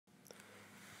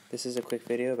This is a quick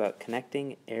video about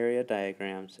connecting area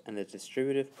diagrams and the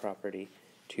distributive property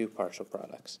to partial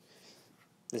products.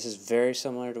 This is very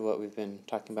similar to what we've been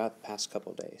talking about the past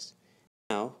couple days.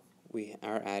 Now we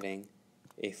are adding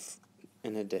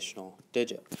an additional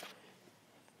digit.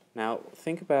 Now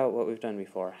think about what we've done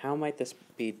before. How might this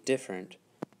be different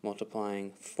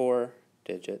multiplying 4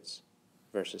 digits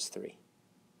versus 3?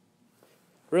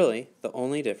 Really, the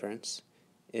only difference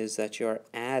is that you are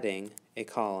adding a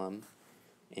column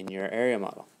in your area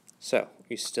model. So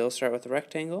you still start with a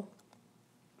rectangle,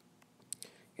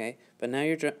 okay, but now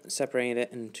you're separating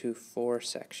it into 4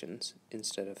 sections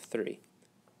instead of 3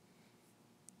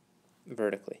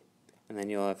 vertically. And then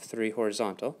you'll have 3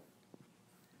 horizontal,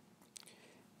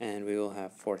 and we will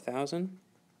have 4,000,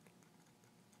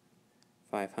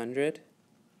 500,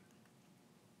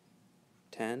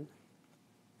 10,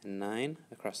 and 9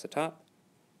 across the top,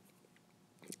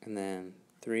 and then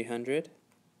 300,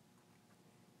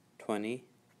 20,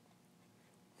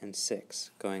 and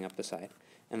 6 going up the side.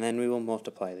 And then we will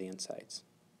multiply the insides.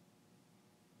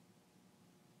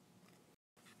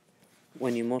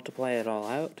 When you multiply it all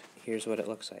out, here's what it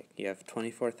looks like. You have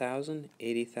 24,000,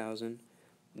 80,000,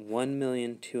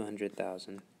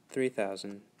 1,200,000,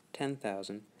 3,000,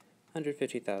 10,000,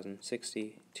 150,000,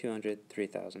 60, 200,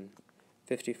 3,000,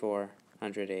 54,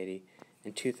 180,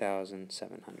 and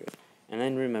 2,700. And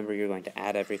then remember, you're going to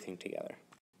add everything together.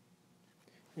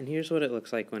 And here's what it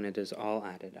looks like when it is all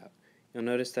added up. You'll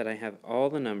notice that I have all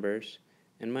the numbers,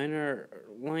 and mine are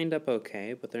lined up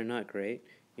okay, but they're not great.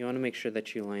 You want to make sure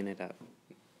that you line it up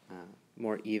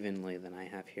more evenly than I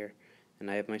have here.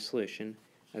 And I have my solution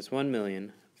as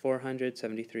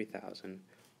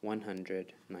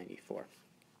 1,473,194.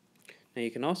 Now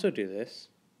you can also do this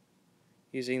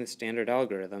using the standard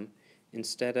algorithm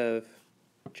instead of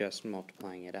just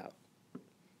multiplying it out.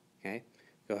 Okay?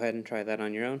 Go ahead and try that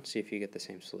on your own, see if you get the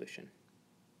same solution.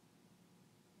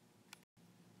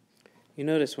 You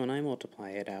notice when I multiply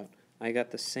it out, I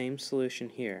got the same solution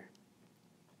here,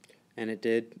 and it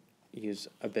did use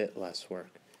a bit less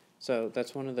work. So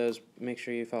that's one of those, make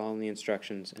sure you follow the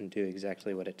instructions and do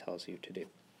exactly what it tells you to do.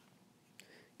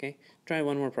 Okay, try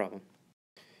one more problem.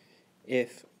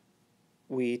 If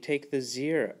we take the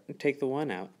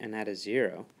 1 out and add a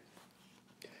 0,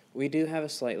 we do have a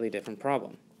slightly different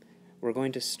problem. We're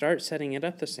going to start setting it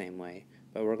up the same way,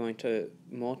 but we're going to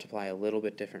multiply a little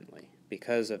bit differently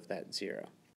because of that 0.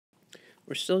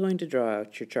 We're still going to draw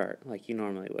out your chart like you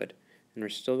normally would, and we're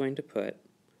still going to put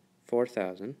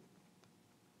 4,000,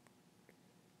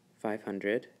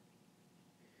 500.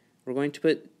 We're going to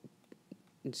put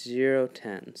 0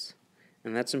 tens,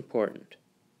 and that's important.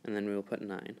 And then we will put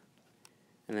 9.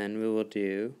 And then we will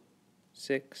do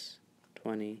 6,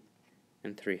 20,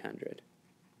 and 300.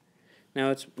 Now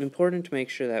it's important to make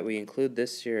sure that we include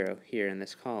this 0 here in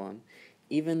this column,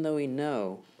 even though we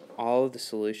know all of the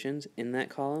solutions in that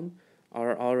column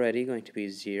are already going to be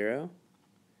 0,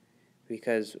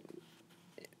 because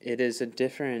it is a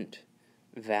different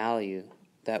value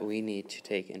that we need to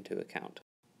take into account.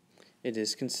 It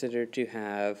is considered to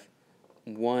have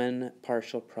one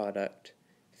partial product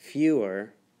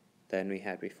fewer than we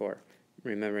had before,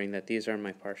 remembering that these are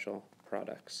my partial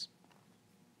products.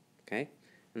 Okay?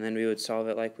 And then we would solve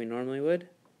it like we normally would,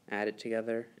 add it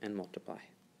together, and multiply.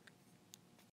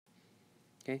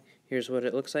 Okay, here's what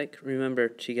it looks like. Remember,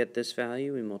 to get this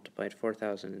value, we multiplied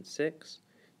 4,006.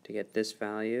 To get this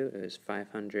value, it was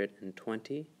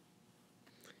 520.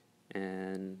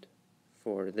 And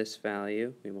for this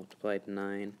value, we multiplied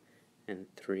 9 and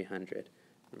 300.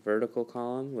 Vertical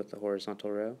column with the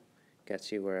horizontal row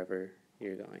gets you wherever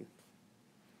you're going.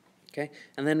 Okay,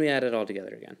 and then we add it all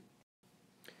together again.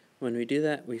 When we do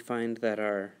that, we find that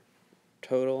our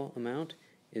total amount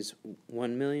is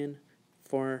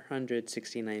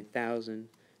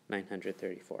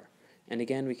 1,469,934. And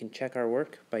again, we can check our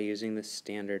work by using the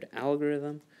standard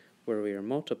algorithm where we are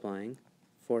multiplying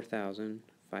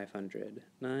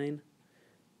 4,509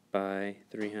 by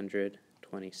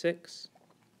 326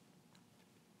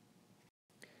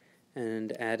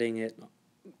 and adding it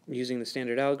using the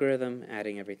standard algorithm,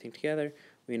 adding everything together,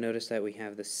 we notice that we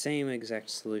have the same exact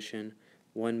solution,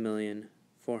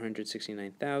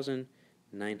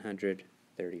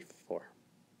 1,469,934.